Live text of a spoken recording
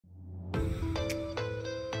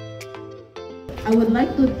I would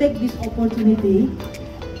like to take this opportunity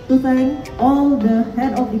to thank all the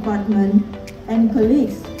head of department and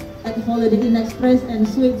colleagues at Holiday Inn Express and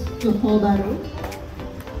Suites Johor Bahru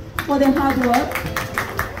for their hard work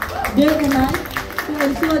day and night to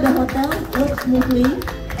ensure the hotel works smoothly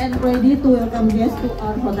and ready to welcome guests to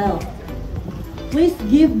our hotel. Please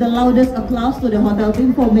give the loudest applause to the hotel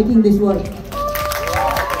team for making this work.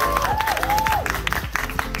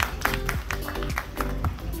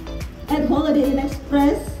 At Holiday Inn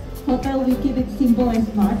Express Hotel, we keep it simple and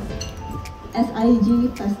smart.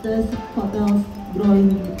 SIG, fastest hotels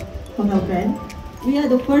growing hotel brand. We are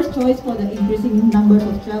the first choice for the increasing numbers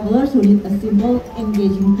of travelers who need a simple,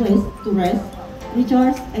 engaging place to rest,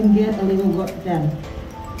 recharge, and get a little work done.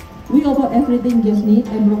 We offer everything guests need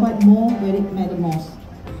and provide more where it matters most.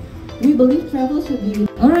 We believe travel should be...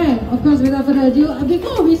 Alright, of course, without further ado,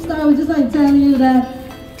 before we start, I would just like to tell you that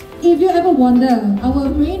if you ever wonder, our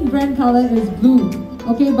main brand color is blue,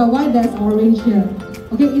 okay, but why there's orange here?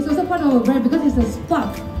 Okay, it's also part of our brand because it's a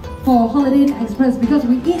spark for Holiday Inn Express, because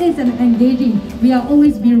it is an engaging. We are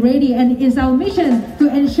always be ready, and it's our mission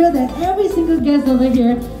to ensure that every single guest over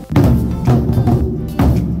here